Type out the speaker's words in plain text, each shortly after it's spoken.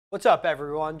What's up,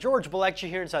 everyone? George Balecki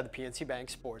here inside the PNC Bank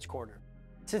Sports Corner.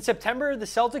 Since September, the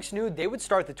Celtics knew they would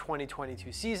start the 2022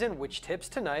 season, which tips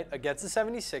tonight against the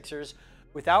 76ers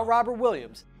without Robert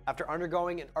Williams after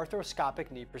undergoing an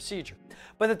arthroscopic knee procedure.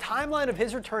 But the timeline of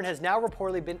his return has now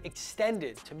reportedly been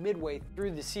extended to midway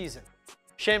through the season.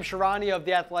 Shams Charania of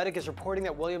The Athletic is reporting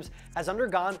that Williams has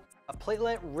undergone a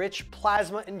platelet-rich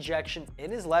plasma injection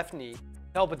in his left knee to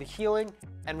help with the healing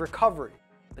and recovery.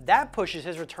 But that pushes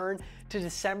his return to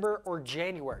December or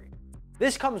January.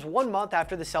 This comes 1 month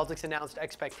after the Celtics announced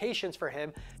expectations for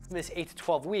him to miss 8 to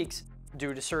 12 weeks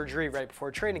due to surgery right before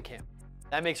training camp.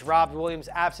 That makes Rob Williams'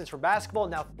 absence from basketball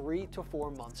now 3 to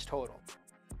 4 months total.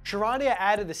 Charania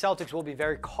added the Celtics will be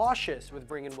very cautious with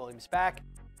bringing Williams back,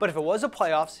 but if it was a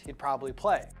playoffs, he'd probably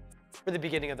play. For the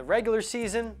beginning of the regular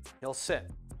season, he'll sit.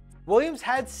 Williams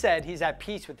had said he's at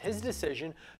peace with his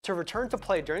decision to return to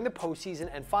play during the postseason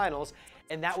and finals,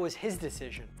 and that was his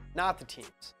decision, not the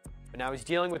team's. But now he's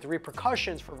dealing with the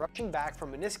repercussions for rushing back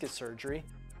from meniscus surgery,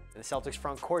 and the Celtics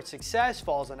front court success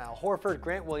falls on Al Horford,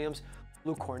 Grant Williams,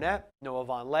 Luke Cornett, Noah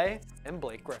Vonleh, and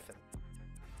Blake Griffin.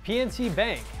 PNC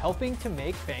Bank, helping to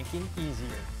make banking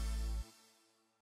easier.